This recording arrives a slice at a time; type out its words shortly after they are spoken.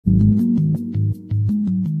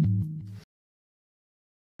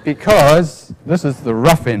because this is the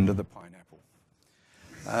rough end of the pineapple.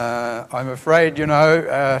 I'm afraid, you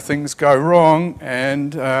know, things go wrong,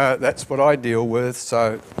 and that's what I deal with,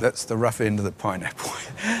 so that's the rough end of the pineapple.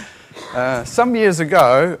 Some years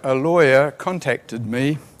ago, a lawyer contacted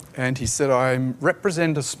me, and he said, I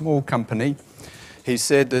represent a small company. He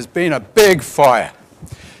said, there's been a big fire.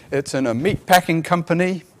 It's in a meat packing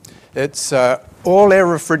company. It's all their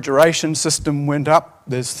refrigeration system went up.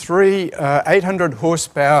 There's 3 800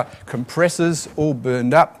 horsepower compressors all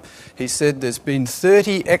burned up. He said there's been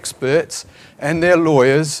 30 experts and their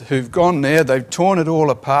lawyers who've gone there. They've torn it all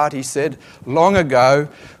apart. He said, long ago,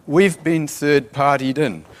 we've been third-partied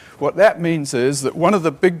in. What that means is that one of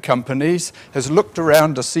the big companies has looked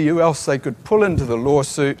around to see who else they could pull into the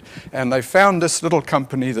lawsuit, and they found this little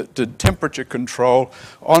company that did temperature control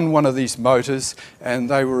on one of these motors,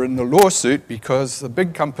 and they were in the lawsuit because the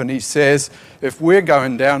big company says, if we're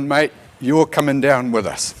going down, mate, you're coming down with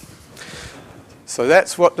us. So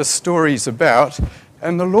that's what the story's about.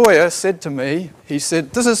 And the lawyer said to me, he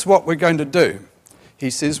said, this is what we're going to do.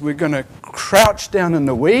 He says, we're going to crouch down in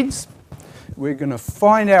the weeds. We're going to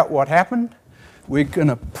find out what happened. We're going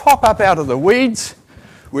to pop up out of the weeds.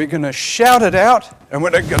 We're going to shout it out. And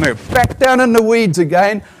we're going to back down in the weeds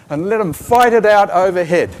again and let them fight it out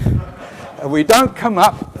overhead. And we don't come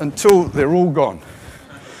up until they're all gone.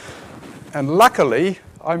 And luckily,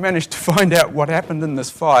 I managed to find out what happened in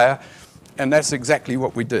this fire, and that's exactly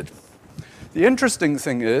what we did. The interesting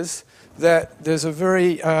thing is that there's a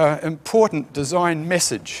very important design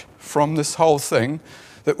message from this whole thing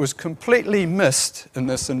that was completely missed in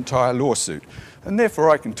this entire lawsuit, and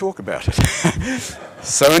therefore I can talk about it.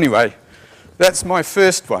 So anyway, that's my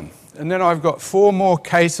first one. And then I've got 4 more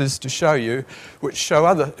cases to show you which show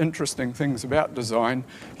other interesting things about design.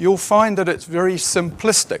 You'll find that it's very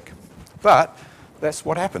simplistic, but that's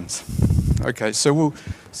what happens. Okay, so we'll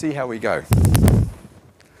see how we go.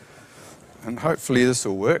 And hopefully this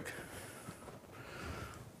will work.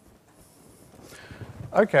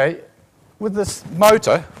 Okay. With this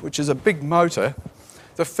motor, which is a big motor,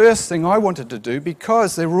 the first thing I wanted to do,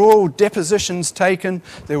 because there were all depositions taken,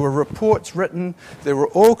 there were reports written, there were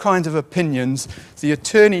all kinds of opinions, the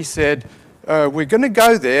attorney said, we're going to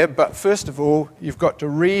go there, but first of all, you've got to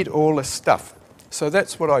read all this stuff. So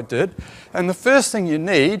that's what I did. And the first thing you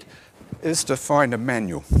need is to find a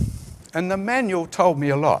manual. And the manual told me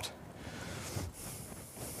a lot.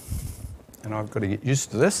 And I've got to get used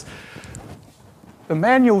to this. The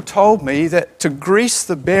manual told me that to grease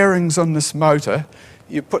the bearings on this motor,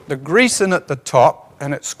 you put the grease in at the top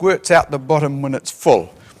and it squirts out the bottom when it's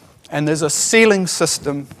full. And there's a sealing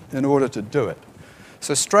system in order to do it.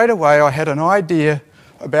 So straight away I had an idea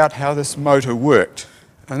about how this motor worked.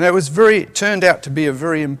 And that was turned out to be a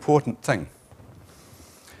very important thing.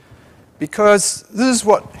 Because this is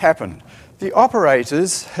what happened. The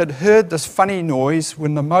operators had heard this funny noise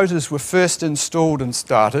when the motors were first installed and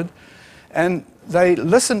started, and they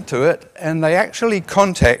listened to it, and they actually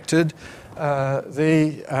contacted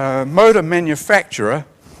the motor manufacturer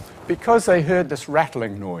because they heard this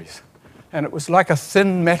rattling noise. And it was like a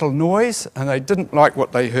thin metal noise, and they didn't like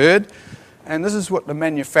what they heard. And this is what the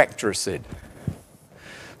manufacturer said.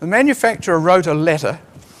 The manufacturer wrote a letter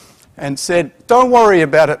and said, don't worry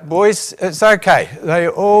about it, boys, it's okay. They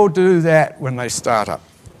all do that when they start up.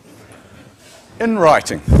 In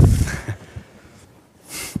writing.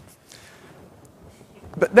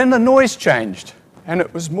 But then the noise changed, and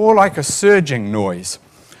it was more like a surging noise.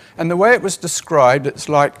 And the way it was described, it's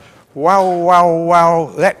like, wow, wow, wow,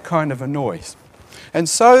 that kind of a noise. And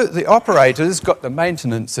so the operators got the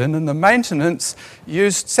maintenance in, and the maintenance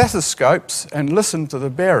used stethoscopes and listened to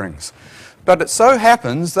the bearings. But it so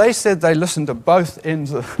happens, they said they listened to both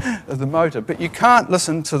ends of the motor, but you can't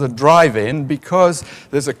listen to the drive end because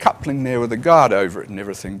there's a coupling there with a guard over it and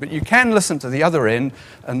everything. But you can listen to the other end,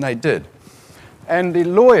 and they did. And the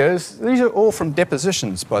lawyers, these are all from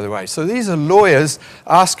depositions, by the way, so these are lawyers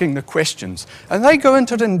asking the questions. And they go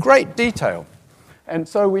into it in great detail. And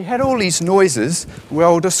so we had all these noises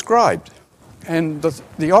well described. And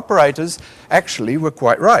the operators actually were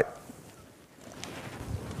quite right.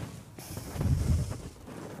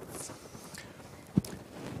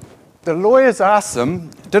 The lawyers asked them,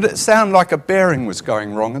 did it sound like a bearing was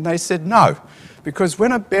going wrong? And they said no. Because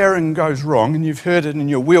when a bearing goes wrong, and you've heard it in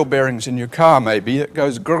your wheel bearings in your car maybe, it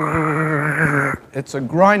goes grrrr. It's a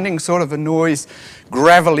grinding sort of a noise,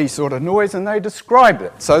 gravelly sort of noise, and they described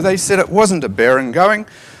it. So they said it wasn't a bearing going,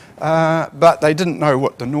 but they didn't know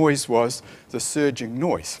what the noise was, the surging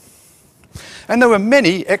noise. And there were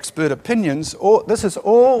many expert opinions. This is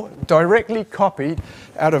all directly copied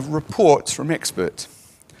out of reports from experts.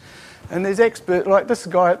 And there's experts, like this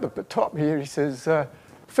guy at the top here, he says,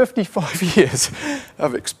 55 years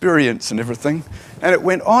of experience and everything. And it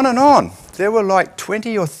went on and on. There were like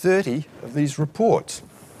 20 or 30 of these reports.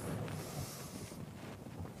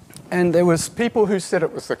 And there was people who said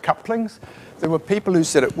it was the couplings. There were people who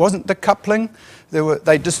said it wasn't the coupling.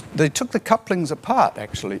 They took the couplings apart,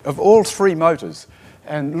 actually, of all three motors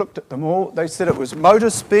and looked at them all. They said it was motor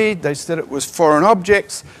speed. They said it was foreign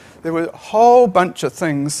objects. There were a whole bunch of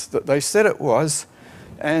things that they said it was.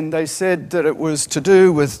 And they said that it was to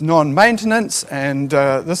do with non-maintenance and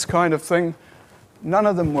this kind of thing. None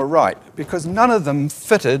of them were right, because none of them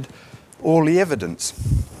fitted all the evidence.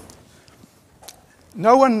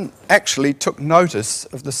 No one actually took notice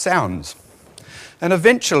of the sounds. And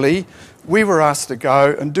eventually, we were asked to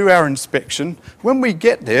go and do our inspection. When we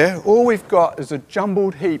get there, all we've got is a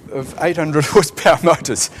jumbled heap of 800 horsepower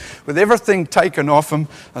motors with everything taken off them,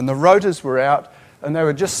 and the rotors were out, and they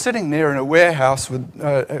were just sitting there in a warehouse.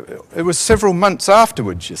 It was several months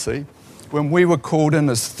afterwards, you see, when we were called in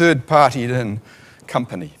as third-partied in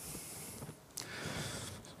company.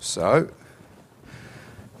 So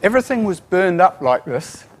everything was burned up like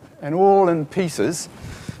this and all in pieces.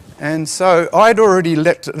 And so I'd already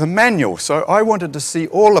looked at the manual, so I wanted to see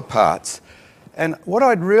all the parts. And what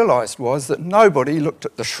I'd realised was that nobody looked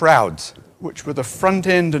at the shrouds, which were the front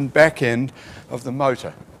end and back end of the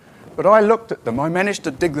motor. But I looked at them, I managed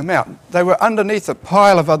to dig them out. They were underneath a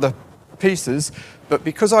pile of other pieces, but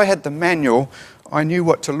because I had the manual, I knew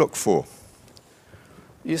what to look for.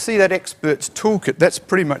 You see that expert's toolkit, that's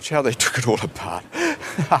pretty much how they took it all apart.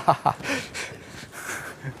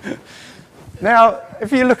 Now,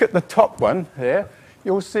 if you look at the top one there,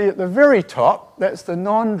 you'll see at the very top, that's the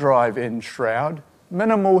non-drive end shroud,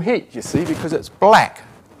 minimal heat, you see, because it's black,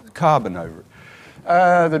 carbon over it.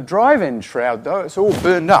 The drive end shroud, though, it's all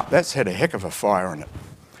burned up. That's had a heck of a fire in it.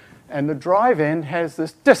 And the drive end has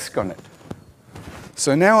this disc on it.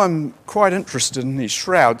 So now I'm quite interested in these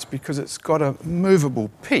shrouds because it's got a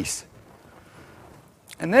movable piece.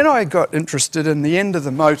 And then I got interested in the end of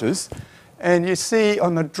the motors. And you see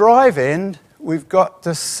on the drive end, we've got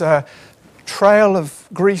this trail of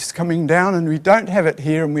grease coming down, and we don't have it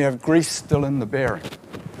here, and we have grease still in the bearing.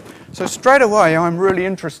 So straight away, I'm really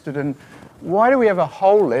interested in why do we have a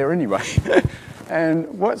hole there anyway? And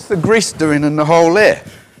what's the grease doing in the hole there?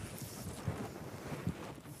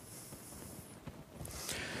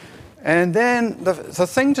 And then the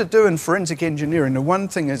thing to do in forensic engineering, the one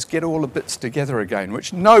thing is get all the bits together again,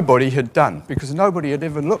 which nobody had done because nobody had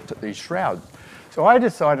ever looked at these shrouds. So I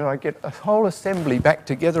decided I'd get a whole assembly back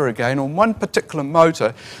together again on one particular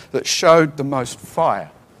motor that showed the most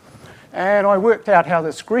fire. And I worked out how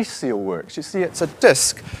this grease seal works. You see, it's a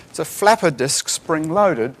disc, it's a flapper disc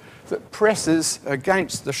spring-loaded that presses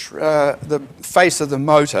against the face of the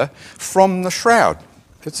motor from the shroud.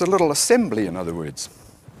 It's a little assembly, in other words.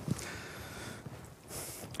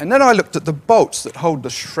 And then I looked at the bolts that hold the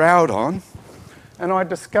shroud on, and I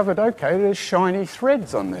discovered, okay, there's shiny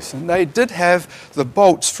threads on this. And they did have the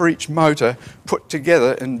bolts for each motor put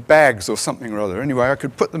together in bags or something or other. Anyway, I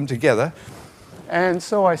could put them together. And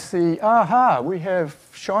so I see, aha, we have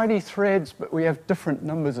shiny threads, but we have different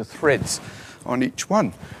numbers of threads on each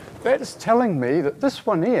one. That's telling me that this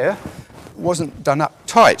one here wasn't done up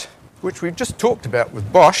tight, which we've just talked about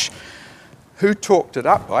with Bosch. Who torqued it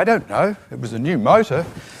up? I don't know. It was a new motor,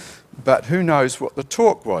 but who knows what the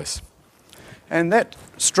torque was. And that,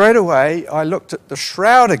 straight away, I looked at the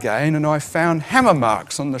shroud again, and I found hammer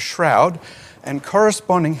marks on the shroud and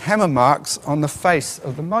corresponding hammer marks on the face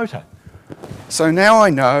of the motor. So now I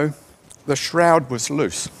know the shroud was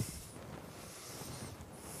loose.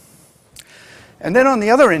 And then on the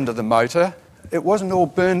other end of the motor, it wasn't all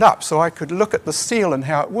burned up, so I could look at the seal and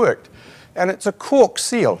how it worked. And it's a cork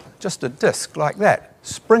seal, just a disc like that,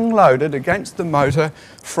 spring-loaded against the motor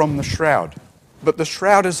from the shroud. But the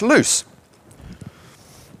shroud is loose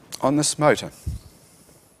on this motor.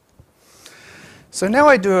 So now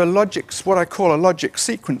I do what I call a logic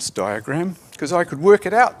sequence diagram, because I could work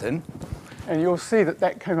it out then. And you'll see that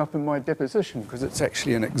that came up in my deposition because it's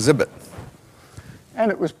actually an exhibit.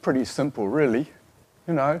 And it was pretty simple, really.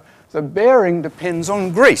 You know, the bearing depends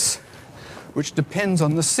on grease, which depends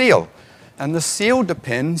on the seal. And the seal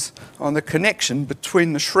depends on the connection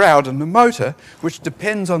between the shroud and the motor, which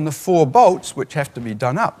depends on the 4 bolts, which have to be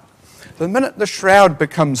done up. The minute the shroud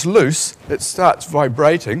becomes loose, it starts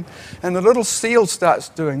vibrating, and the little seal starts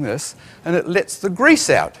doing this, and it lets the grease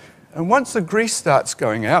out. And once the grease starts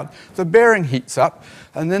going out, the bearing heats up,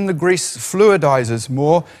 and then the grease fluidizes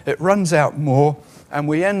more, it runs out more, and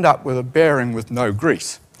we end up with a bearing with no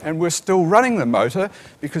grease. And we're still running the motor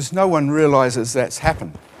because no one realizes that's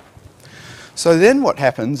happened. So then what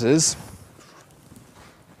happens is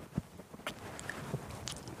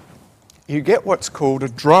you get what's called a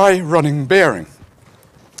dry running bearing.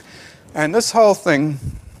 And this whole thing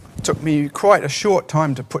took me quite a short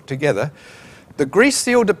time to put together. The grease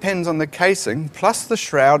seal depends on the casing, plus the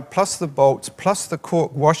shroud, plus the bolts, plus the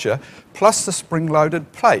cork washer, plus the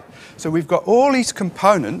spring-loaded plate. So we've got all these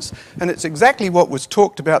components, and it's exactly what was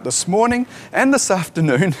talked about this morning and this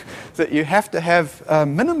afternoon, that you have to have a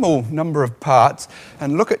minimal number of parts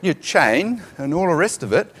and look at your chain and all the rest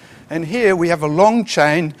of it. And here we have a long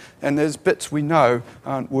chain, and there's bits we know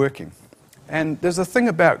aren't working. And there's a thing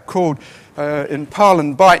about called, in Pile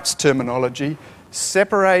and Bytes terminology,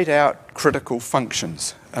 separate out critical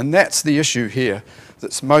functions. And that's the issue here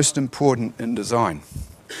that's most important in design.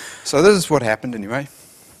 So this is what happened anyway.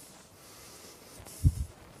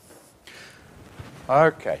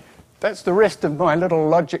 Okay, that's the rest of my little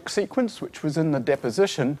logic sequence, which was in the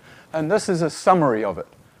deposition, and this is a summary of it.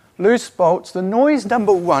 Loose bolts, the noise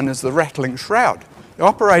number one is the rattling shroud. The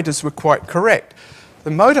operators were quite correct. The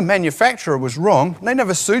motor manufacturer was wrong. They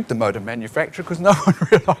never sued the motor manufacturer because no one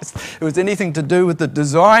realised it was anything to do with the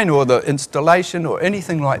design or the installation or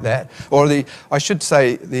anything like that, or I should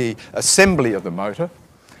say the assembly of the motor.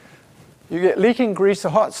 You get leaking grease, a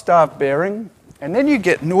hot start bearing, and then you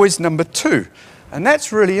get noise number two. And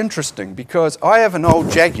that's really interesting because I have an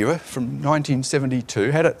old Jaguar from 1972,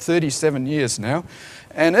 had it 37 years now,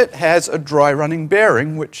 and it has a dry running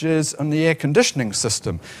bearing, which is on the air conditioning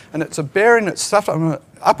system. And it's a bearing that's up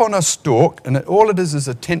on a stalk, and all it is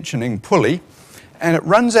a tensioning pulley, and it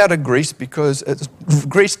runs out of grease because it's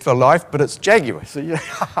greased for life, but it's Jaguar. So, yeah.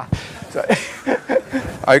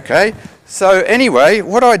 Okay, so anyway,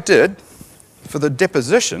 what I did for the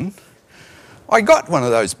deposition, I got one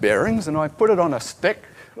of those bearings and I put it on a stick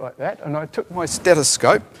like that, and I took my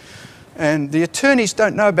stethoscope. And the attorneys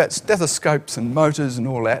don't know about stethoscopes and motors and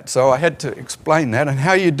all that, so I had to explain that and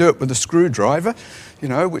how you do it with a screwdriver, you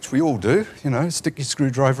know, which we all do, you know, stick your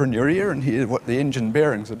screwdriver in your ear and hear what the engine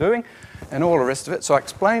bearings are doing and all the rest of it. So I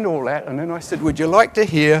explained all that, and then I said, would you like to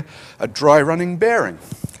hear a dry running bearing?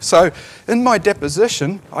 So in my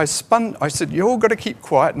deposition, I said, you all got to keep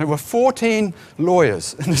quiet. And there were 14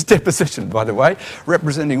 lawyers in this deposition, by the way,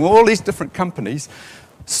 representing all these different companies.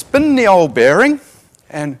 Spin the old bearing,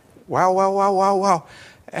 and wow, wow, wow, wow, wow.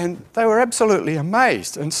 And they were absolutely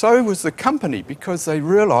amazed. And so was the company, because they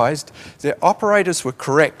realized their operators were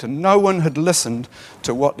correct and no one had listened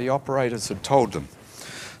to what the operators had told them.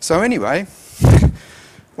 So anyway,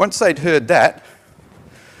 once they'd heard that,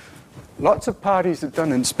 lots of parties had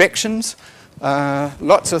done inspections,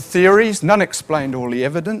 lots of theories, none explained all the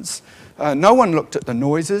evidence. No one looked at the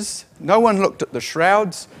noises, no one looked at the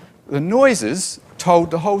shrouds. The noises told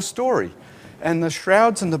the whole story. And the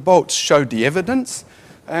shrouds and the bolts showed the evidence,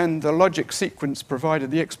 and the logic sequence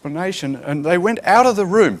provided the explanation, and they went out of the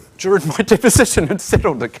room during my deposition and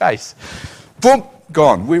settled the case. Boom,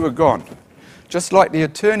 gone. We were gone. Just like the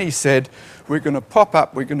attorney said, we're going to pop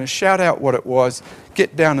up, we're going to shout out what it was,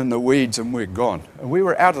 get down in the weeds, and we're gone. And we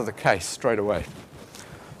were out of the case straight away.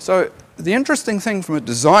 So the interesting thing from a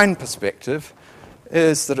design perspective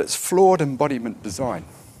is that it's flawed embodiment design,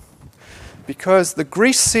 because the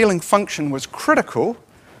grease sealing function was critical,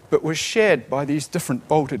 but was shared by these different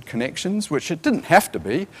bolted connections, which it didn't have to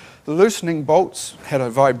be. The loosening bolts had a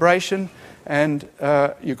vibration, and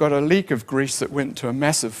you got a leak of grease that went to a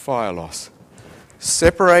massive fire loss.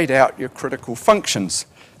 Separate out your critical functions.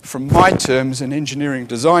 From my terms, in engineering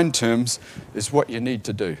design terms, is what you need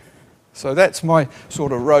to do. So that's my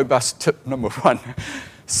sort of robust tip number one.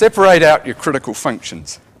 Separate out your critical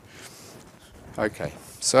functions. Okay.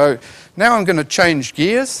 So now I'm going to change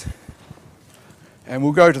gears, and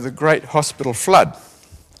we'll go to the Great Hospital Flood.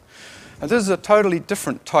 And this is a totally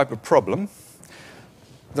different type of problem.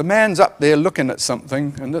 The man's up there looking at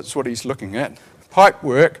something, and that's what he's looking at. Pipe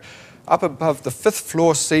work up above the 5th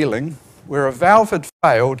floor ceiling, where a valve had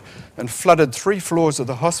failed and flooded 3 floors of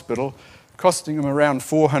the hospital, costing him around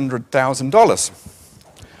 $400,000.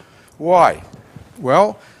 Why?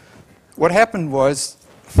 Well, what happened was,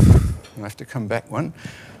 I'll have to come back one.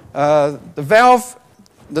 The valve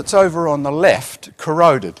that's over on the left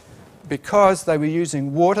corroded because they were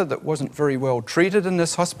using water that wasn't very well treated in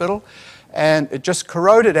this hospital, and it just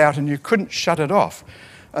corroded out and you couldn't shut it off.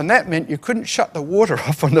 And that meant you couldn't shut the water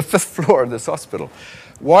off on the 5th floor of this hospital.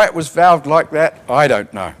 Why it was valved like that, I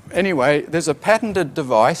don't know. Anyway, there's a patented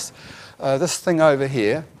device, this thing over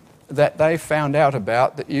here, that they found out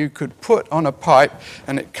about, that you could put on a pipe,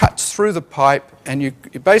 and it cuts through the pipe and you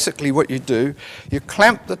basically what you do, you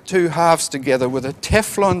clamp the two halves together with a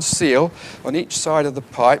Teflon seal on each side of the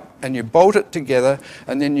pipe, and you bolt it together,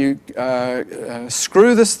 and then you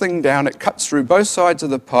screw this thing down. It cuts through both sides of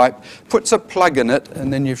the pipe, puts a plug in it,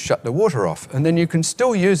 and then you've shut the water off. And then you can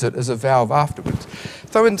still use it as a valve afterwards.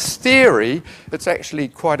 So in theory, it's actually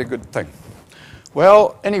quite a good thing.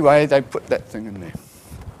 Well, anyway, they put that thing in there.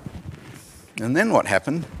 And then what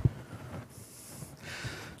happened?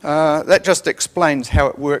 That just explains how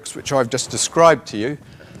it works, which I've just described to you.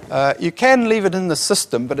 You can leave it in the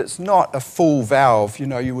system, but it's not a full valve. You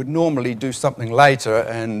know, you would normally do something later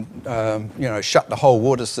and, you know, shut the whole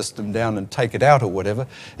water system down and take it out or whatever.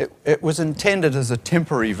 It was intended as a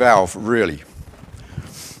temporary valve, really.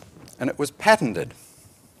 And it was patented.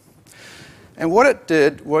 And what it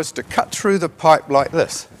did was to cut through the pipe like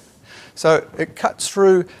this. So it cuts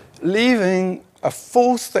through, leaving a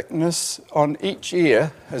full thickness on each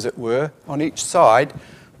ear, as it were, on each side,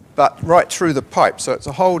 but right through the pipe. So it's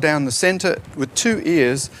a hole down the centre with two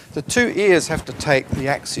ears. The two ears have to take the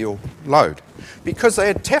axial load. Because they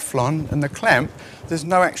had Teflon in the clamp, there's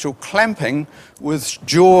no actual clamping with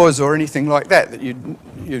jaws or anything like that that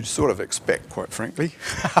you'd sort of expect, quite frankly.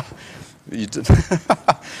 You did.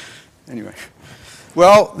 Anyway.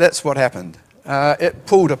 Well, that's what happened. It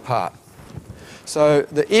pulled apart. So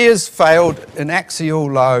the ears failed in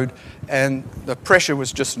axial load, and the pressure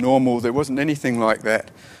was just normal. There wasn't anything like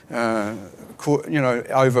that, you know,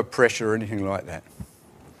 overpressure or anything like that.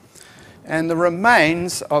 And the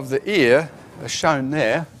remains of the ear are shown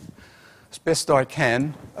there, as best I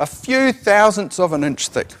can, a few thousandths of an inch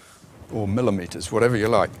thick, or millimetres, whatever you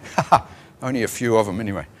like. Only a few of them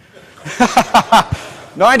anyway.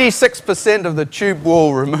 96% of the tube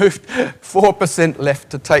wall removed, 4% left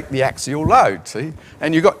to take the axial load, see?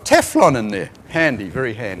 And you've got Teflon in there. Handy,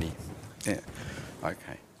 very handy. Yeah,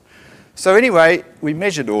 okay. So anyway, we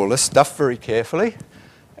measured all this stuff very carefully.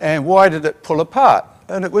 And why did it pull apart?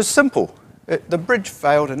 And it was simple. The bridge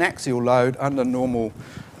failed an axial load under normal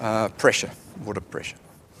pressure, water pressure.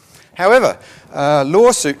 However, a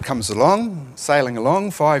lawsuit comes along, sailing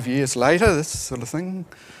along 5 years later, this sort of thing,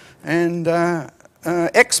 and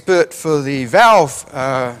expert for the valve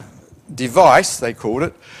device, they called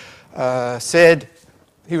it, said,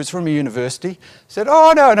 he was from a university, said,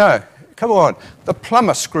 oh, no, come on, the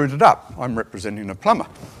plumber screwed it up. I'm representing a plumber.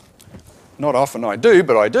 Not often I do,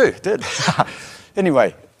 but I did.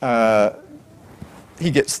 Anyway,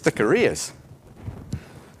 he gets thicker ears.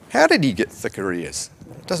 How did he get thicker ears?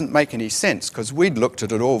 It doesn't make any sense, because we'd looked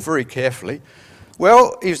at it all very carefully.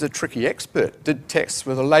 Well, he was a tricky expert, did tests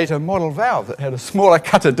with a later model valve that had a smaller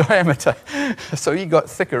cutter diameter. So he got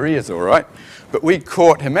thicker ears, all right, but we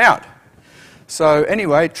caught him out. So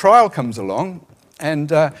anyway, trial comes along, and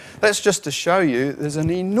that's just to show you there's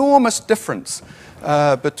an enormous difference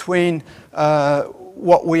between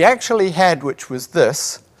what we actually had, which was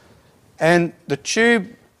this, and the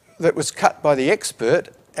tube that was cut by the expert,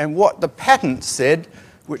 and what the patent said,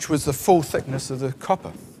 which was the full thickness of the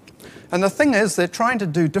copper. And the thing is, they're trying to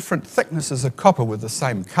do different thicknesses of copper with the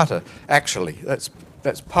same cutter, actually.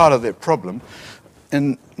 That's part of their problem,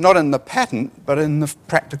 not in the patent, but in the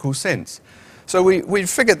practical sense. So we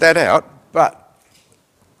figured that out, but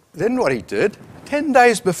then what he did, 10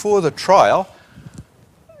 days before the trial,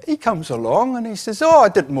 he comes along and he says, oh, I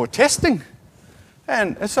did more testing,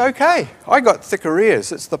 and it's okay. I got thicker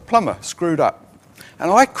ears. It's the plumber screwed up.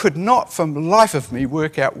 And I could not, for the life of me,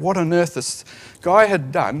 work out what on earth this guy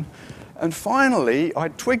had done. And finally, I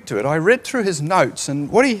twigged to it. I read through his notes,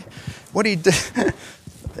 and what he did,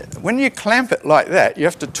 when you clamp it like that, you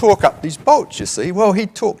have to torque up these bolts, you see. Well, he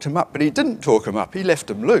torqued them up, but he didn't torque them up. He left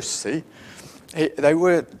them loose, see. They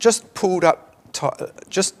were just pulled up,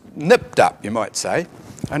 just nipped up, you might say.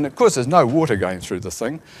 And of course, there's no water going through the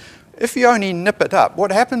thing. If you only nip it up,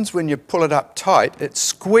 what happens when you pull it up tight, it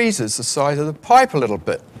squeezes the side of the pipe a little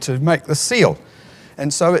bit to make the seal.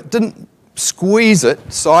 And so it didn't squeeze it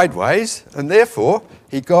sideways, and therefore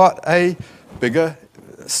he got a bigger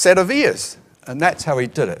set of ears, and that's how he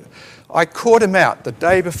did it. I caught him out the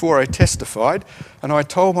day before I testified, and I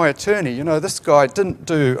told my attorney, you know, this guy didn't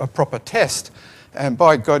do a proper test, and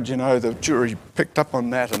by God, you know, the jury picked up on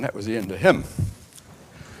that, and that was the end of him.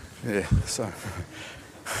 Yeah, so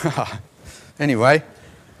anyway,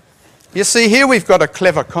 you see here we've got a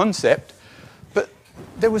clever concept.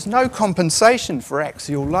 There was no compensation for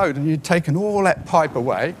axial load, and you'd taken all that pipe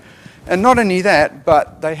away. And not only that,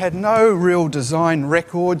 but they had no real design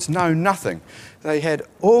records, no nothing. They had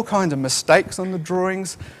all kinds of mistakes on the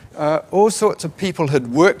drawings. All sorts of people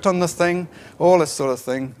had worked on the thing, all this sort of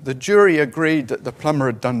thing. The jury agreed that the plumber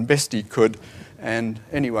had done best he could, And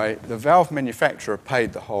anyway, the valve manufacturer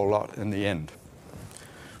paid the whole lot in the end.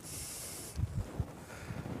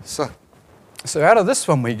 So out of this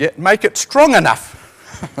one we get, make it strong enough.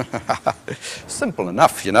 Simple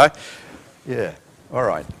enough, you know. Yeah, all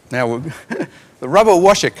right. Now, the rubber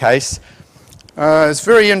washer case is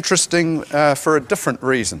very interesting for a different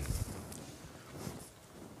reason.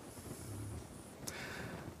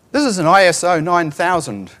 This is an ISO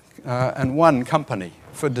 9001 company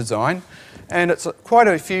for design, and it's quite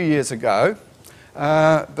a few years ago,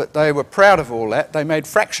 but they were proud of all that. They made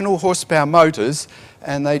fractional horsepower motors,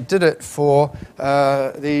 and they did it for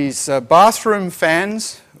these bathroom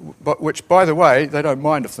fans, which, by the way, they don't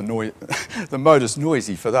mind if the motor's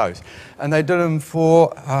noisy for those. And they did them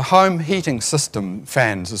for home heating system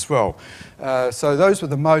fans as well. So those were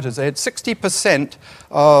the motors. They had 60%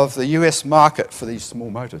 of the US market for these small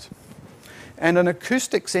motors. And an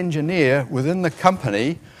acoustics engineer within the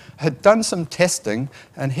company had done some testing,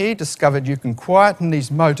 and he discovered you can quieten these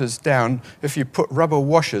motors down if you put rubber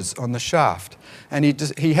washers on the shaft. And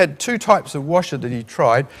he had two types of washer that he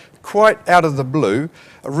tried, quite out of the blue,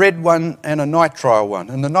 a red one and a nitrile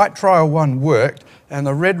one. And the nitrile one worked, and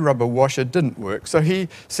the red rubber washer didn't work. So he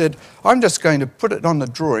said, I'm just going to put it on the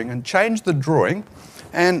drawing and change the drawing,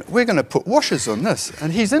 and we're going to put washers on this.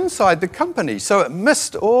 And he's inside the company, so it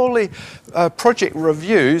missed all the project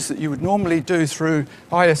reviews that you would normally do through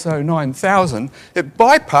ISO 9000. It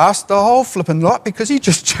bypassed the whole flipping lot because he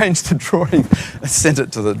just changed the drawing and sent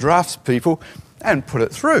it to the drafts people and put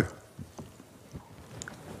it through.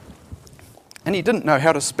 And he didn't know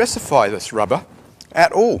how to specify this rubber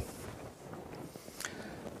at all.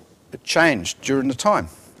 It changed during the time.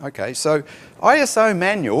 Okay, so ISO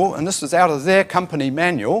manual, and this was out of their company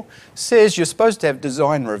manual, says you're supposed to have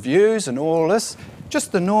design reviews and all this,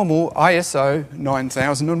 just the normal ISO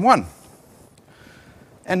 9001.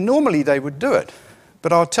 And normally they would do it.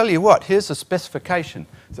 But I'll tell you what, here's the specification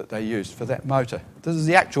that they used for that motor. This is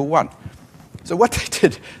the actual one. So what they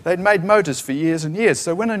did, they'd made motors for years and years.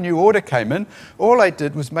 So when a new order came in, all they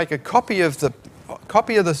did was make a copy of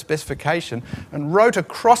the specification and wrote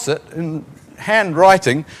across it in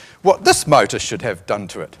handwriting what this motor should have done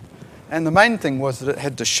to it. And the main thing was that it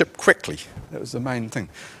had to ship quickly. That was the main thing.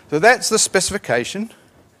 So that's the specification.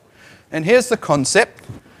 And here's the concept.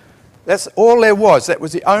 That's all there was. That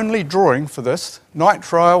was the only drawing for this.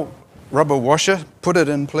 Nitrile rubber washer. Put it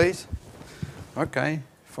in, please. Okay,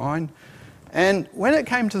 fine. And when it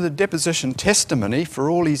came to the deposition testimony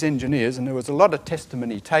for all these engineers, and there was a lot of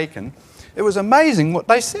testimony taken, it was amazing what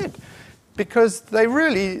they said. Because they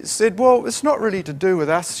really said, well, it's not really to do with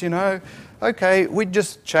us, you know. Okay, we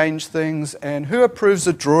just change things, and who approves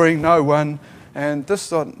the drawing? No one, and this,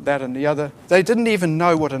 that, and the other. They didn't even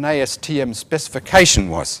know what an ASTM specification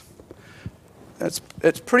was.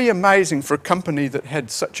 It's pretty amazing for a company that had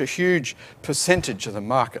such a huge percentage of the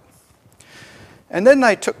market. And then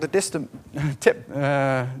they took the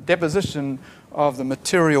deposition of the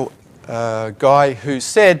material guy who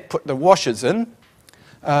said put the washers in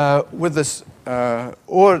with this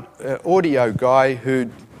audio guy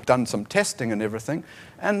who'd done some testing and everything.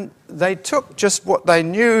 And they took just what they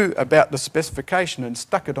knew about the specification and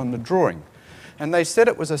stuck it on the drawing. And they said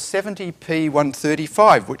it was a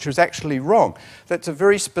 70p135, which was actually wrong. That's a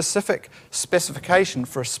very specific specification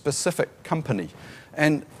for a specific company.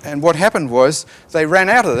 And what happened was they ran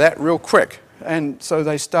out of that real quick, and so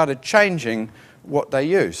they started changing what they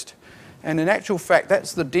used. And in actual fact,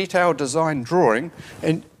 that's the detailed design drawing.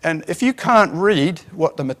 And if you can't read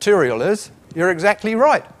what the material is, you're exactly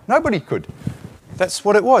right. Nobody could. That's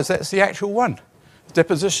what it was. That's the actual one.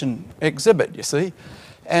 Deposition exhibit, you see.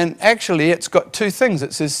 And actually, it's got two things.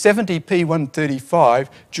 It says 70p135,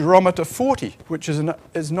 durometer 40, which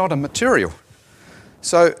is not a material.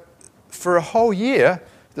 So for a whole year,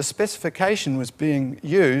 the specification was being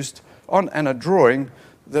used on a drawing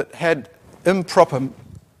that had improper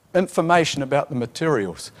information about the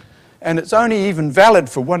materials. And it's only even valid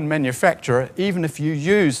for one manufacturer, even if you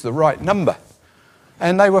use the right number.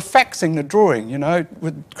 And they were faxing the drawing, you know,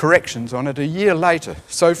 with corrections on it a year later.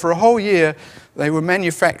 So for a whole year, they were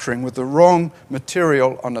manufacturing with the wrong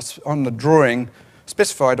material on the drawing,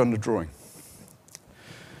 specified on the drawing.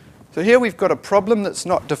 So here we've got a problem that's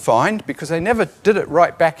not defined because they never did it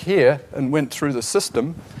right back here and went through the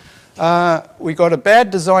system. We got a bad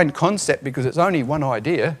design concept because it's only one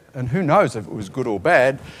idea, and who knows if it was good or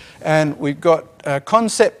bad. And we've got a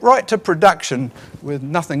concept right to production with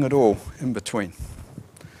nothing at all in between.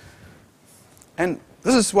 And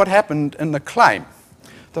this is what happened in the claim.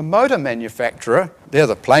 The motor manufacturer, they're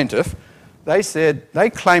the plaintiff, they said they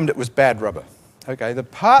claimed it was bad rubber. Okay, the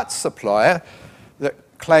parts supplier that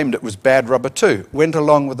claimed it was bad rubber too. Went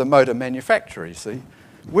along with the motor manufacturer, you see.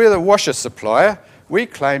 We're the washer supplier. We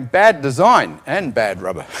claim bad design and bad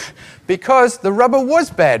rubber because the rubber was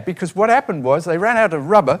bad. Because what happened was they ran out of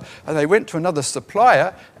rubber and they went to another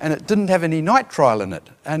supplier and it didn't have any nitrile in it.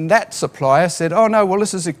 And that supplier said, oh no, well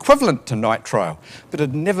this is equivalent to nitrile, but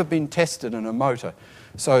it had never been tested in a motor.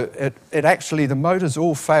 So it actually, the motors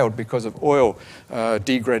all failed because of oil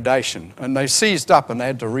degradation. And they seized up and they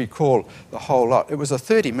had to recall the whole lot. It was a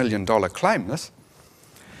 $30 million claim, this.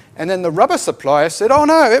 And then the rubber supplier said, oh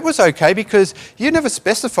no, it was okay because you never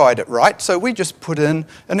specified it right, so we just put in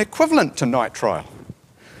an equivalent to nitrile.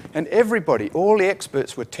 And everybody, all the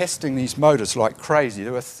experts were testing these motors like crazy.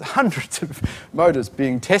 There were hundreds of motors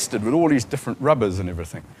being tested with all these different rubbers and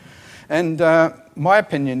everything. And my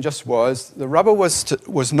opinion just was the rubber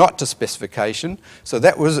was not to specification, so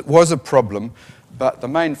that was a problem, but the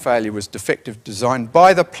main failure was defective design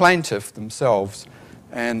by the plaintiff themselves.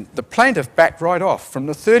 And the plaintiff backed right off. From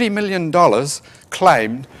the $30 million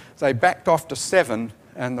claimed, they backed off to $7 million,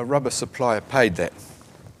 and the rubber supplier paid that.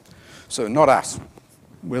 So not us.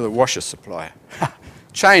 We're the washer supplier.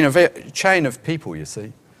 Chain of people, you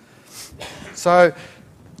see. So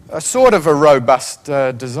a sort of a robust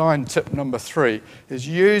design tip number 3 is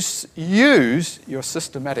use your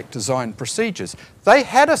systematic design procedures. They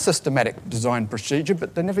had a systematic design procedure,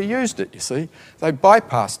 but they never used it, you see. They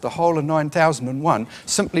bypassed the whole of 9001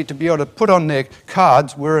 simply to be able to put on their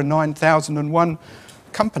cards, we're a 9001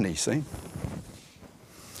 company, see.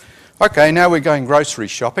 Okay, now we're going grocery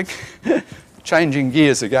shopping, changing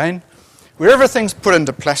gears again, where everything's put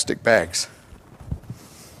into plastic bags.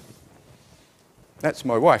 That's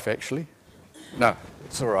my wife, actually. No,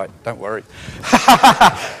 it's all right, don't worry.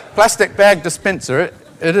 Plastic bag dispenser,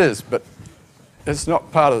 it is, but it's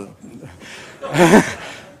not part of it.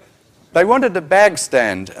 They wanted a bag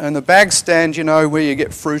stand, and the bag stand, you know, where you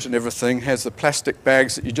get fruit and everything, has the plastic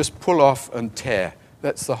bags that you just pull off and tear.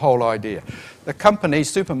 That's the whole idea. The company,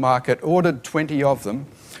 supermarket, ordered 20 of them,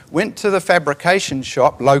 went to the fabrication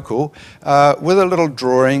shop, local, with a little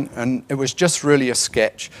drawing, and it was just really a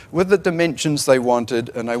sketch, with the dimensions they wanted,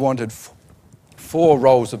 and they wanted 4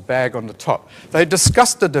 rolls of bag on the top. They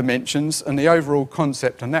discussed the dimensions and the overall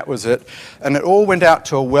concept, and that was it. And it all went out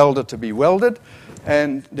to a welder to be welded,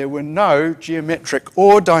 and there were no geometric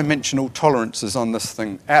or dimensional tolerances on this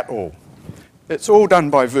thing at all. It's all done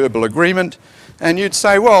by verbal agreement, and you'd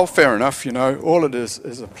say, well, fair enough, you know, all it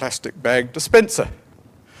is a plastic bag dispenser.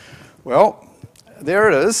 Well, there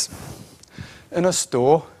it is in a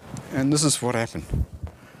store, and this is what happened.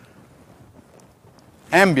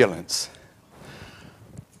 Ambulance.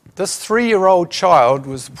 This 3-year-old child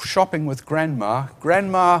was shopping with Grandma.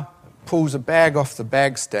 Grandma pulls a bag off the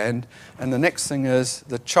bag stand, and the next thing is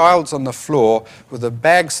the child's on the floor with a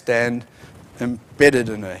bag stand embedded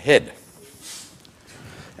in her head.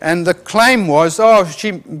 And the claim was, oh,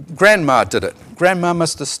 Grandma did it. Grandma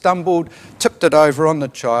must have stumbled, tipped it over on the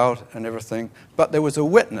child and everything. But there was a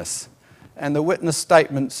witness, and the witness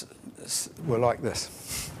statements were like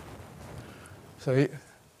this. So it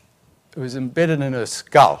was embedded in her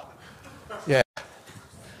skull. Yeah.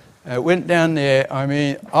 It went down there. I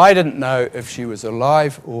mean, I didn't know if she was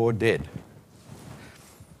alive or dead.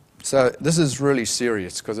 So this is really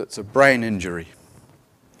serious because it's a brain injury.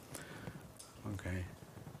 Okay.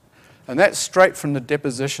 And that's straight from the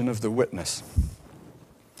deposition of the witness.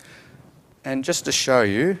 And just to show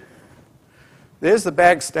you, there's the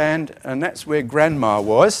bag stand, and that's where Grandma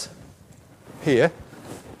was, here,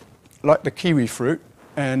 like the kiwi fruit,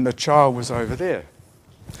 and the child was over there.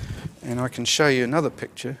 And I can show you another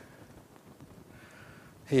picture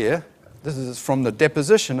here. This is from the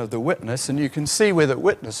deposition of the witness, and you can see where the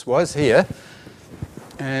witness was here,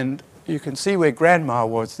 and you can see where Grandma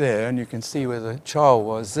was there, and you can see where the child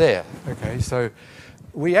was there. Okay, so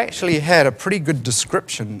we actually had a pretty good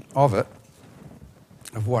description of it,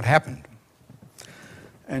 of what happened.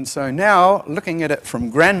 And so now, looking at it from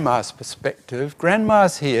Grandma's perspective,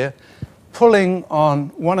 Grandma's here pulling on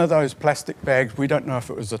one of those plastic bags. We don't know if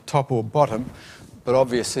it was the top or bottom, but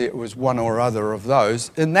obviously it was one or other of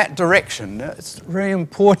those, in that direction. It's very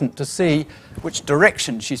important to see which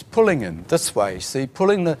direction she's pulling in, this way, see,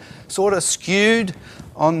 pulling the sort of skewed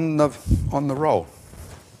on the roll.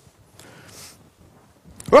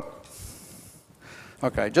 Whoop.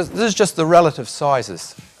 Okay, this is just the relative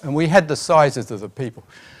sizes, and we had the sizes of the people.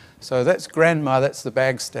 So that's Grandma, that's the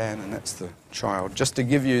bag stand, and that's the child, just to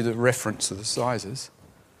give you the reference of the sizes.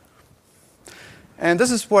 And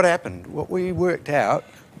this is what happened. What we worked out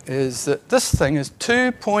is that this thing is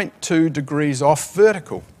 2.2 degrees off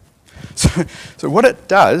vertical. So what it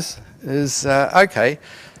does is, okay,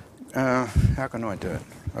 how can I do it?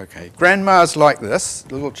 Okay, grandma's like this,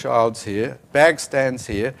 little child's here, bag stands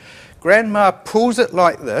here. Grandma pulls it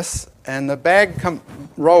like this, and the bag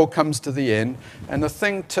roll comes to the end, and the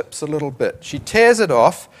thing tips a little bit. She tears it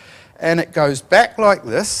off, and it goes back like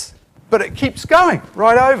this, but it keeps going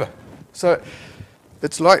right over. So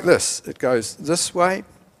it's like this. It goes this way,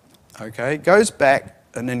 okay, goes back,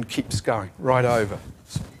 and then keeps going right over,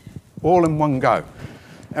 all in one go.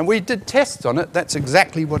 And we did tests on it. That's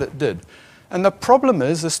exactly what it did. And the problem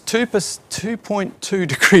is this 2.2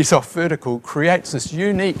 degrees off vertical creates this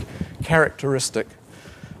unique characteristic.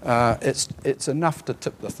 It's enough to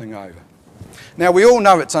tip the thing over. Now, we all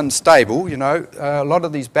know it's unstable. You know, a lot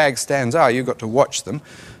of these bag stands are. You've got to watch them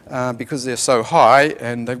because they're so high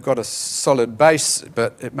and they've got a solid base,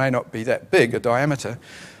 but it may not be that big a diameter.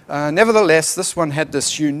 Nevertheless, this one had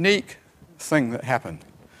this unique thing that happened.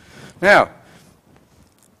 Now,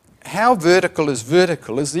 how vertical is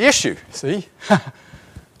the issue, see?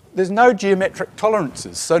 There's no geometric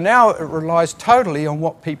tolerances, so now it relies totally on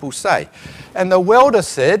what people say. And the welder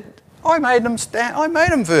said, I made them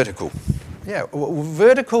vertical. Yeah, well,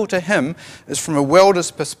 vertical to him is from a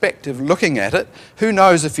welder's perspective looking at it. Who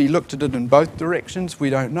knows if he looked at it in both directions?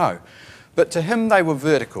 We don't know. But to him, they were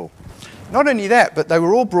vertical. Not only that, but they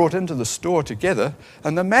were all brought into the store together,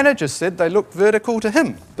 and the manager said they looked vertical to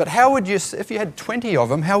him. But how would you, if you had 20 of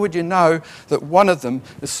them, how would you know that one of them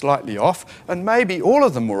is slightly off, and maybe all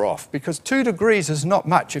of them were off? Because 2 degrees is not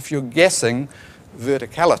much if you're guessing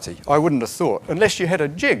verticality. I wouldn't have thought, unless you had a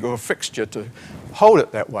jig or a fixture to hold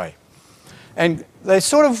it that way. And they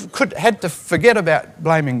sort of had to forget about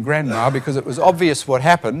blaming Grandma because it was obvious what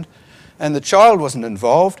happened, and the child wasn't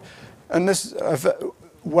involved. And this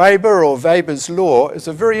Weber's law is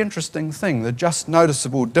a very interesting thing, the just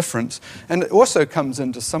noticeable difference. And it also comes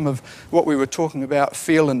into some of what we were talking about,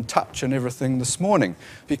 feel and touch and everything this morning,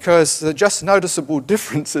 because the just noticeable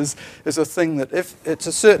difference is a thing that if it's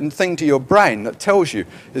a certain thing to your brain that tells you,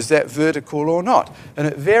 is that vertical or not? And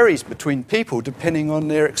it varies between people depending on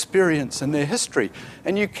their experience and their history.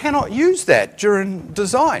 And you cannot use that during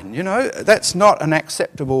design, you know, that's not an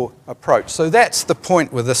acceptable approach. So that's the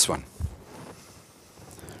point with this one.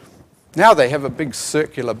 Now they have a big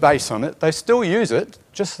circular base on it. They still use it,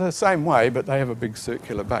 just the same way, but they have a big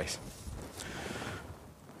circular base.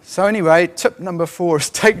 So anyway, tip number 4 is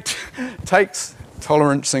takes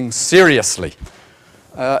tolerancing seriously.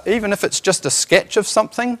 Even if it's just a sketch of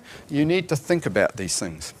something, you need to think about these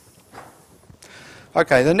things.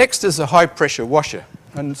 Okay, the next is a high pressure washer,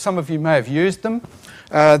 and some of you may have used them.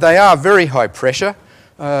 They are very high pressure.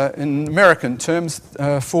 In American terms,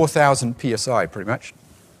 4,000 psi pretty much.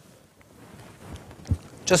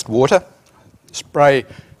 Just water, spray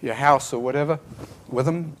your house or whatever with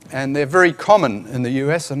them, and they're very common in the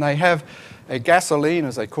US, and they have a gasoline,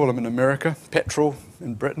 as they call them in America, petrol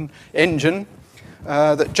in Britain, engine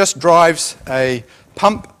that just drives a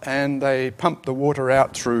pump, and they pump the water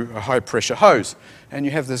out through a high pressure hose. And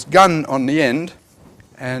you have this gun on the end,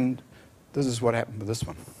 and this is what happened with this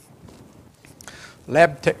one.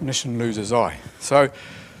 Lab technician loses eye. So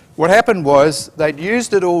what happened was they'd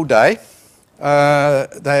used it all day.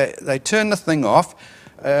 They turned the thing off.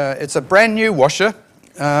 It's a brand new washer.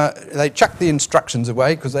 They chucked the instructions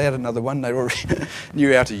away because they had another one. They already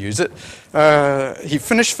knew how to use it. He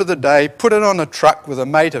finished for the day, put it on a truck with a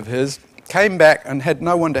mate of his, came back and had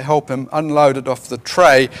no one to help him unload it off the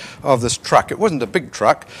tray of this truck. It wasn't a big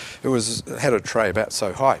truck. It had a tray about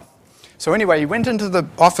so high. So anyway, he went into the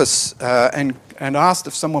office and asked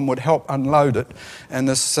if someone would help unload it. And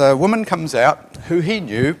this woman comes out who he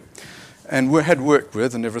knew and had worked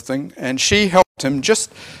with and everything, and she helped him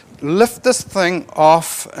just lift this thing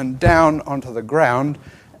off and down onto the ground,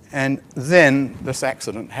 and then this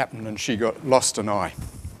accident happened and she got lost an eye.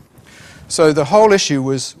 So the whole issue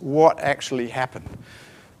was what actually happened.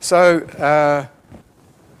 So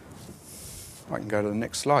I can go to the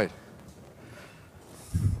next slide.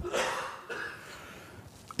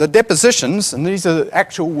 The depositions, and these are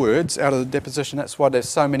actual words out of the deposition, that's why there's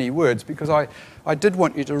so many words, because I did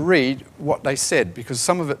want you to read what they said, because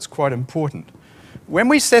some of it's quite important. When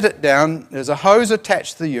we set it down, there's a hose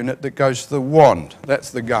attached to the unit that goes to the wand. That's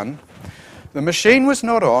the gun. The machine was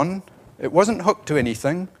not on. It wasn't hooked to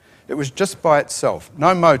anything. It was just by itself,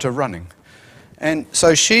 no motor running. And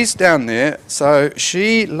so she's down there, so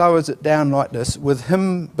she lowers it down like this with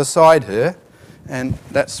him beside her, and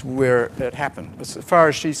that's where it happened, as far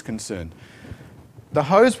as she's concerned. The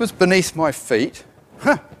hose was beneath my feet.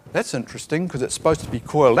 Huh, that's interesting, because it's supposed to be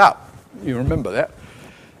coiled up. You remember that.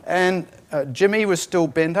 And Jimmy was still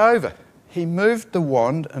bent over. He moved the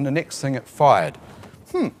wand, and the next thing it fired.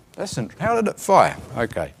 That's interesting. How did it fire?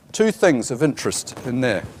 Okay, Two things of interest in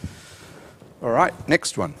there. All right,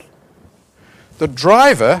 next one. The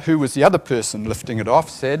driver, who was the other person lifting it off,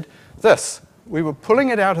 said this. We were pulling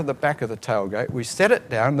it out of the back of the tailgate. We set it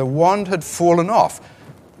down. The wand had fallen off.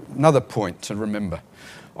 Another point to remember.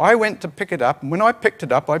 I went to pick it up, and when I picked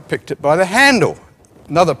it up, I picked it by the handle.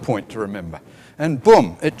 Another point to remember. And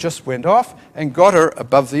boom, it just went off and got her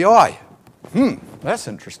above the eye. That's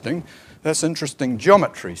interesting. That's interesting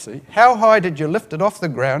geometry, see? How high did you lift it off the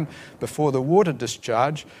ground before the water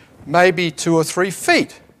discharge? Maybe 2 or 3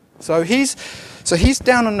 feet. So he's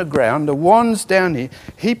down on the ground, the wand's down here.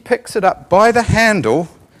 He picks it up by the handle,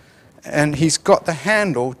 and he's got the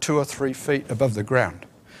handle 2 or 3 feet above the ground.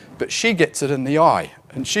 But she gets it in the eye,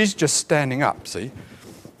 and she's just standing up, see?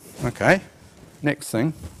 Okay, next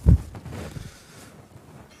thing.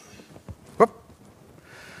 Whoop.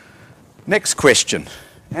 Next question.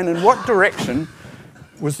 And in what direction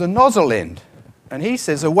was the nozzle end? And he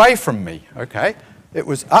says, away from me, okay? It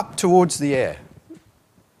was up towards the air.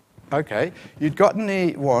 Okay, you'd gotten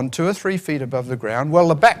the wand 2 or 3 feet above the ground. Well,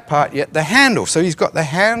 the back part yet, the handle. So he's got the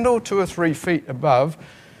handle 2 or 3 feet above,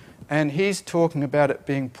 and he's talking about it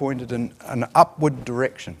being pointed in an upward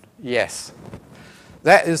direction. Yes,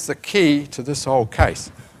 that is the key to this whole case.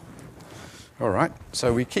 All right,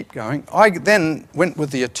 so we keep going. I then went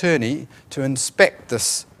with the attorney to inspect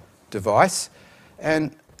this device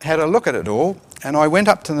and had a look at it all, and I went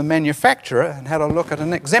up to the manufacturer and had a look at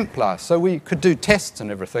an exemplar so we could do tests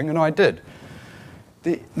and everything, and I did.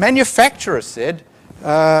 The manufacturer said,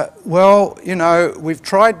 well, you know, we've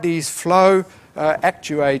tried these flow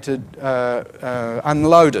actuated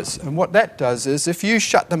unloaders, and what that does is if you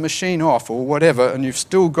shut the machine off or whatever and you've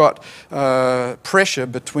still got pressure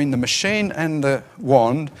between the machine and the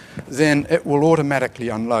wand, then it will automatically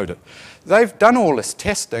unload it. They've done all this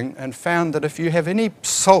testing and found that if you have any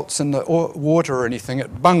salts in the water or anything,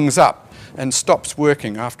 it bungs up and stops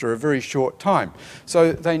working after a very short time.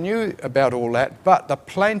 So they knew about all that, but the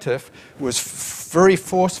plaintiff was very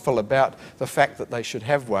forceful about the fact that they should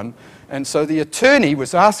have one. And so the attorney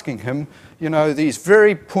was asking him, you know, these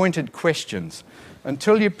very pointed questions.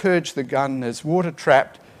 Until you purge the gun, there's water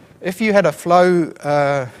trapped. If you had a flow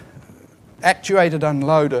actuated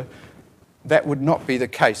unloader, that would not be the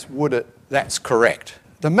case, would it? That's correct.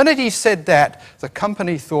 The minute he said that, the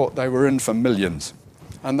company thought they were in for millions.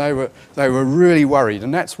 And they were really worried.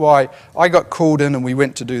 And that's why I got called in and we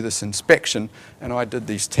went to do this inspection, and I did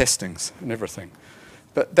these testings and everything.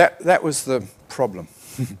 But that was the problem.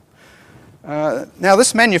 Now,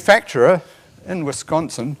 this manufacturer in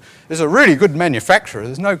Wisconsin is a really good manufacturer.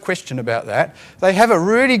 There's no question about that. They have a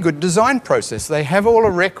really good design process. They have all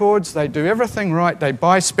the records. They do everything right. They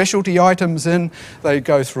buy specialty items in. They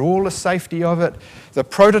go through all the safety of it. The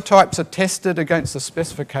prototypes are tested against the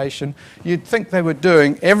specification. You'd think they were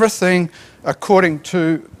doing everything according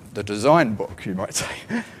to the design book, you might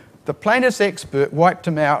say. The plaintiff's expert wiped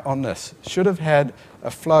him out on this. Should have had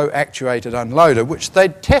a flow actuated unloader, which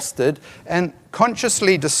they'd tested and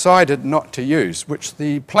consciously decided not to use, which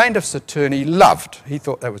the plaintiff's attorney loved. He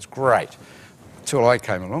thought that was great, until I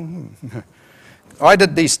came along. I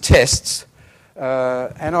did these tests,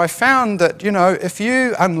 and I found that, you know, if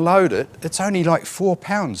you unload it, it's only like 4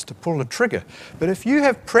 pounds to pull the trigger. But if you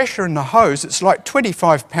have pressure in the hose, it's like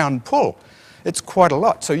 25-pound pull. It's quite a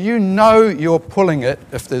lot. So you know you're pulling it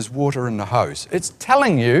if there's water in the hose. It's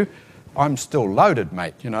telling you, I'm still loaded,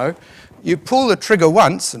 mate, you know. You pull the trigger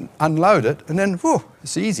once and unload it, and then, whew,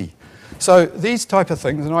 it's easy. So these type of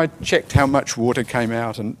things, and I checked how much water came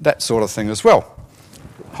out and that sort of thing as well.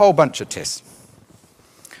 A whole bunch of tests.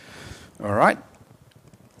 All right.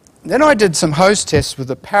 Then I did some hose tests with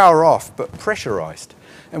the power off, but pressurized.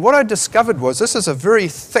 And what I discovered was this is a very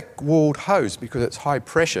thick-walled hose because it's high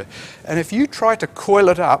pressure. And if you try to coil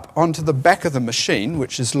it up onto the back of the machine,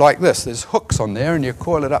 which is like this, there's hooks on there, and you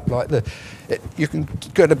coil it up like this, you can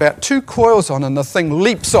get about 2 coils on and the thing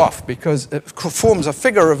leaps off because it forms a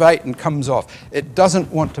figure of 8 and comes off. It doesn't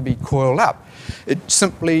want to be coiled up. It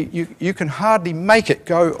simply, you can hardly make it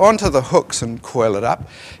go onto the hooks and coil it up.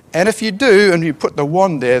 And if you do, and you put the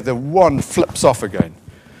wand there, the wand flips off again.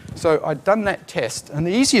 So I'd done that test, and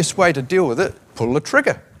the easiest way to deal with it, pull the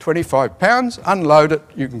trigger. 25 pounds, unload it,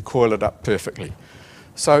 you can coil it up perfectly.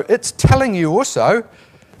 So it's telling you also,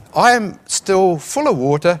 I am still full of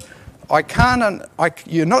water,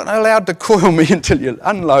 you're not allowed to coil me until you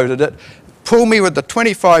unloaded it. Pull me with the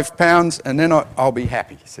 25 pounds, and then I'll be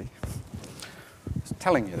happy, see. It's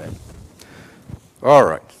telling you that. All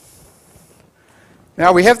right.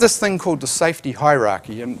 Now, we have this thing called the safety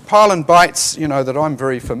hierarchy, and Pile and Bites, you know, that I'm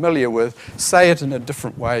very familiar with, say it in a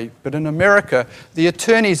different way, but in America, the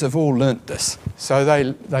attorneys have all learnt this, so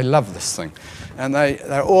they love this thing. And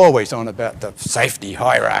they're always on about the safety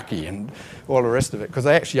hierarchy and all the rest of it, because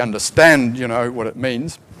they actually understand, you know, what it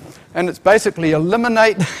means. And it's basically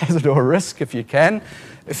eliminate hazard or risk if you can.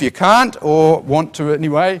 If you can't, or want to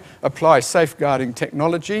anyway, apply safeguarding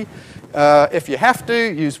technology. If you have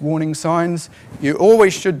to, use warning signs. You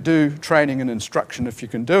always should do training and instruction if you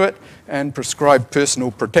can do it, and prescribe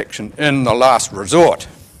personal protection in the last resort.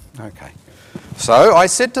 Okay. So I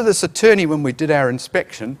said to this attorney when we did our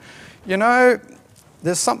inspection, you know,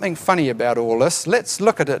 there's something funny about all this. Let's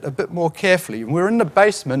look at it a bit more carefully. We're in the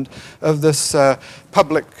basement of this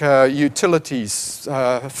public utilities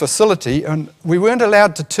facility, and we weren't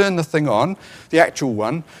allowed to turn the thing on, the actual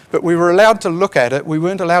one, but we were allowed to look at it. We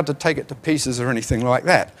weren't allowed to take it to pieces or anything like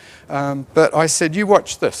that. But I said, you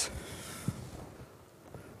watch this.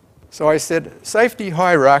 So I said, safety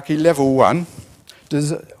hierarchy level 1.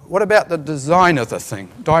 What about the design of the thing?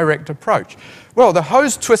 Direct approach. Well, the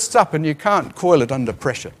hose twists up and you can't coil it under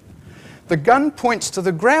pressure. The gun points to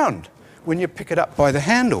the ground when you pick it up by the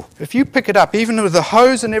handle. If you pick it up, even with the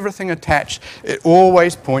hose and everything attached, it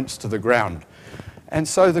always points to the ground. And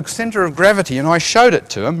so the center of gravity, and I showed it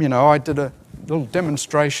to him, you know, I did a little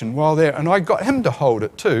demonstration while there, and I got him to hold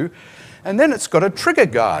it too. And then it's got a trigger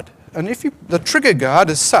guard. And the trigger guard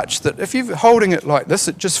is such that if you're holding it like this,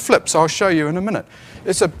 it just flips. I'll show you in a minute.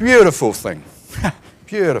 It's a beautiful thing.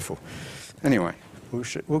 Beautiful. Anyway,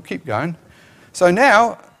 we'll keep going. So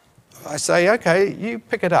now I say, okay, you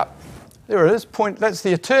pick it up. There it is. That's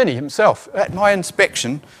the attorney himself at my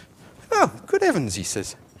inspection. Oh, good heavens, he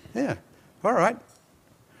says. Yeah, all right.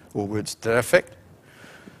 All words to that effect.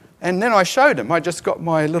 And then I showed him. I just got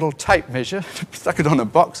my little tape measure, stuck it on a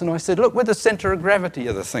box, and I said, look where the center of gravity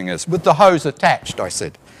of the thing is, with the hose attached, I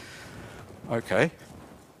said. Okay.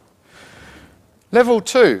 Level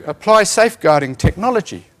 2, apply safeguarding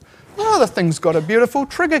technology. Oh, the thing's got a beautiful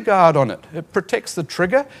trigger guard on it. It protects the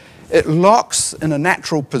trigger. It locks in a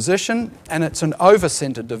natural position, and it's an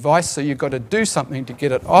over-centered device, so you've got to do something to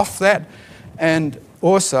get it off that. And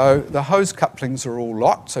also, the hose couplings are all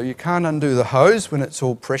locked, so you can't undo the hose when it's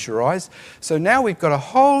all pressurized. So now we've got a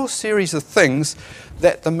whole series of things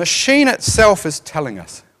that the machine itself is telling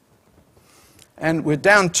us. And we're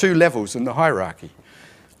down 2 levels in the hierarchy.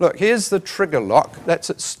 Look, here's the trigger lock. That's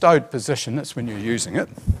its stowed position. That's when you're using it.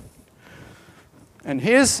 And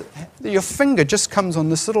here's, your finger just comes on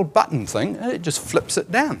this little button thing, and it just flips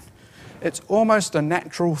it down. It's almost a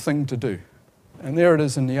natural thing to do. And there it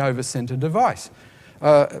is in the over-centered device.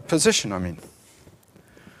 Position, I mean.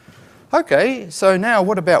 Okay, so now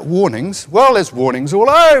what about warnings? Well, there's warnings all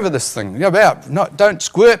over this thing about don't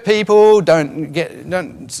squirt people,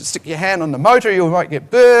 don't stick your hand on the motor, you might get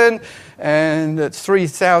burned, and it's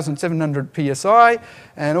 3,700 psi,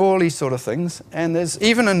 and all these sort of things. And there's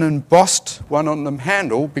even an embossed one on the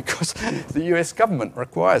handle because the US government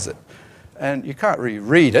requires it. And you can't really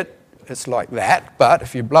read it, it's like that, but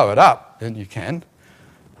if you blow it up, then you can.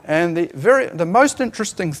 And the most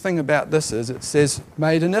interesting thing about this is it says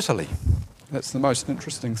made in Italy. That's the most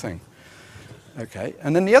interesting thing. Okay,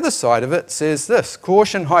 and then the other side of it says this,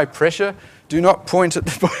 caution, high pressure, do not point at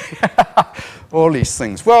the all these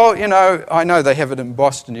things. Well, you know, I know they have it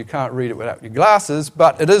embossed and you can't read it without your glasses,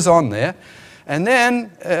 but it is on there. And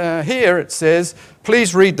then here it says,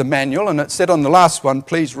 please read the manual, and it said on the last one,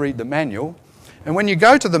 please read the manual. And when you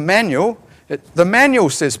go to the manual, the manual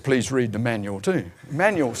says, please read the manual too. The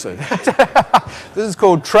manual says. This is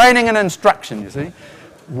called training and instruction, you see.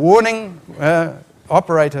 Warning,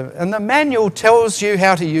 operator. And the manual tells you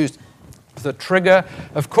how to use the trigger.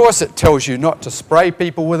 Of course, it tells you not to spray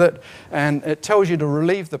people with it, and it tells you to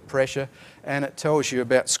relieve the pressure, and it tells you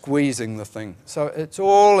about squeezing the thing. So it's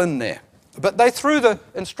all in there. But they threw the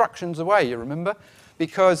instructions away, you remember,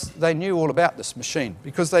 because they knew all about this machine,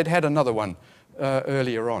 because they'd had another one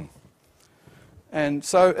earlier on. And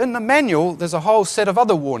so in the manual, there's a whole set of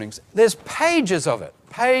other warnings. There's pages of it,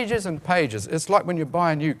 pages and pages. It's like when you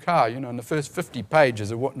buy a new car, you know, and the first 50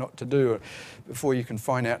 pages of what not to do before you can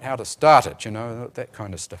find out how to start it, you know, that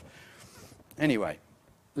kind of stuff. Anyway,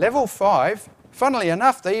 level 5, funnily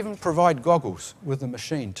enough, they even provide goggles with the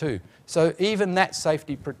machine too. So even that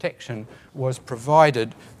safety protection was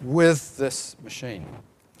provided with this machine.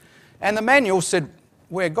 And the manual said,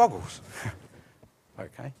 wear goggles.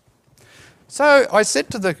 Okay. So I said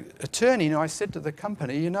to the attorney, and I said to the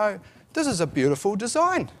company, you know, this is a beautiful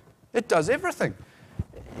design. It does everything.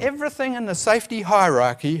 Everything in the safety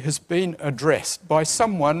hierarchy has been addressed by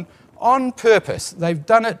someone on purpose. They've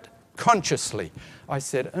done it consciously. I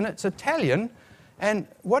said, and it's Italian. And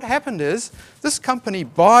what happened is this company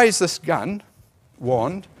buys this gun,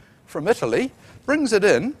 wand, from Italy, brings it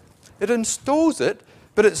in, it installs it,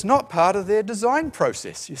 but it's not part of their design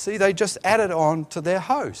process. You see, they just add it on to their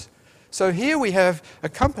hose. So here we have a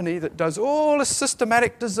company that does all the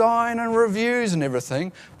systematic design and reviews and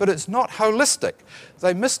everything, but it's not holistic.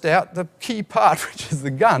 They missed out the key part, which is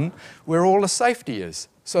the gun, where all the safety is.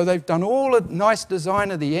 So they've done all the nice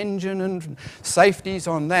design of the engine and safeties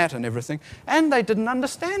on that and everything, and they didn't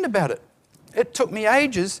understand about it. It took me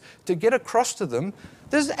ages to get across to them.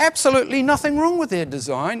 There's absolutely nothing wrong with their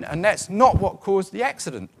design, and that's not what caused the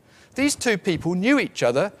accident. These two people knew each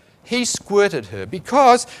other. He squirted her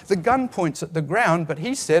because the gun points at the ground, but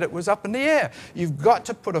he said it was up in the air. You've got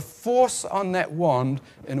to put a force on that wand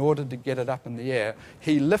in order to get it up in the air.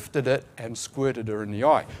 He lifted it and squirted her in the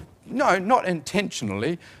eye. No, not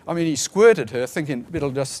intentionally. I mean, he squirted her thinking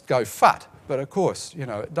it'll just go fut, but of course, you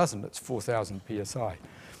know, it doesn't. It's 4,000 psi.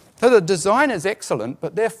 So the design is excellent,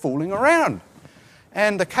 but they're fooling around.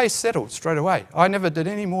 And the case settled straight away. I never did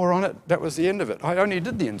any more on it. That was the end of it. I only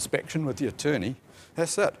did the inspection with the attorney.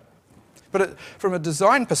 That's it. But from a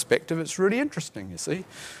design perspective, it's really interesting, you see.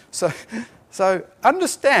 So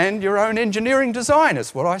understand your own engineering design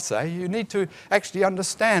is what I say. You need to actually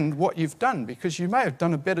understand what you've done because you may have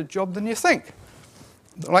done a better job than you think,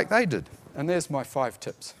 like they did. And there's my 5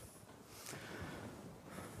 tips.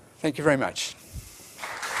 Thank you very much.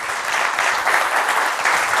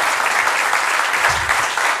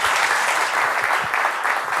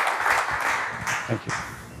 Thank you.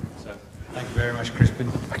 So, thank you very much,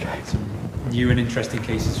 Crispin. Okay. Some new and interesting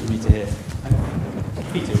cases for me to hear.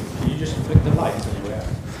 And Peter, can you just flick the light on your way out?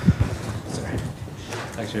 Sorry.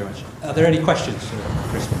 Thanks very much. Are there any questions for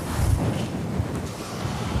Crispin?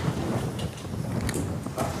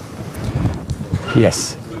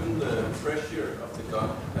 Yes. Couldn't the pressure of the gun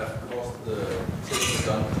have caused the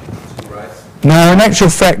gun to rise? No, in actual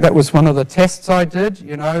fact, that was one of the tests I did,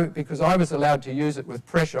 you know, because I was allowed to use it with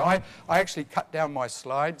pressure. I actually cut down my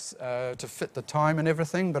slides to fit the time and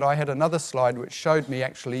everything, but I had another slide which showed me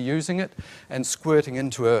actually using it and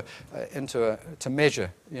squirting to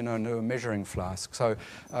measure, you know, into a measuring flask. So,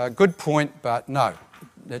 good point, but no,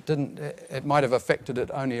 it didn't. It might have affected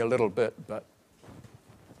it only a little bit, but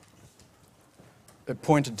it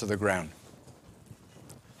pointed to the ground.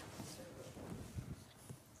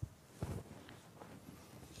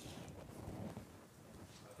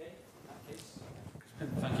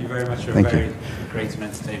 Thank you very much for a very great and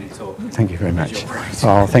entertaining talk. Thank you very much. You're right.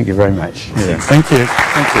 Oh, thank you very much. Yeah. Thank you.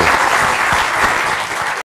 Thank you.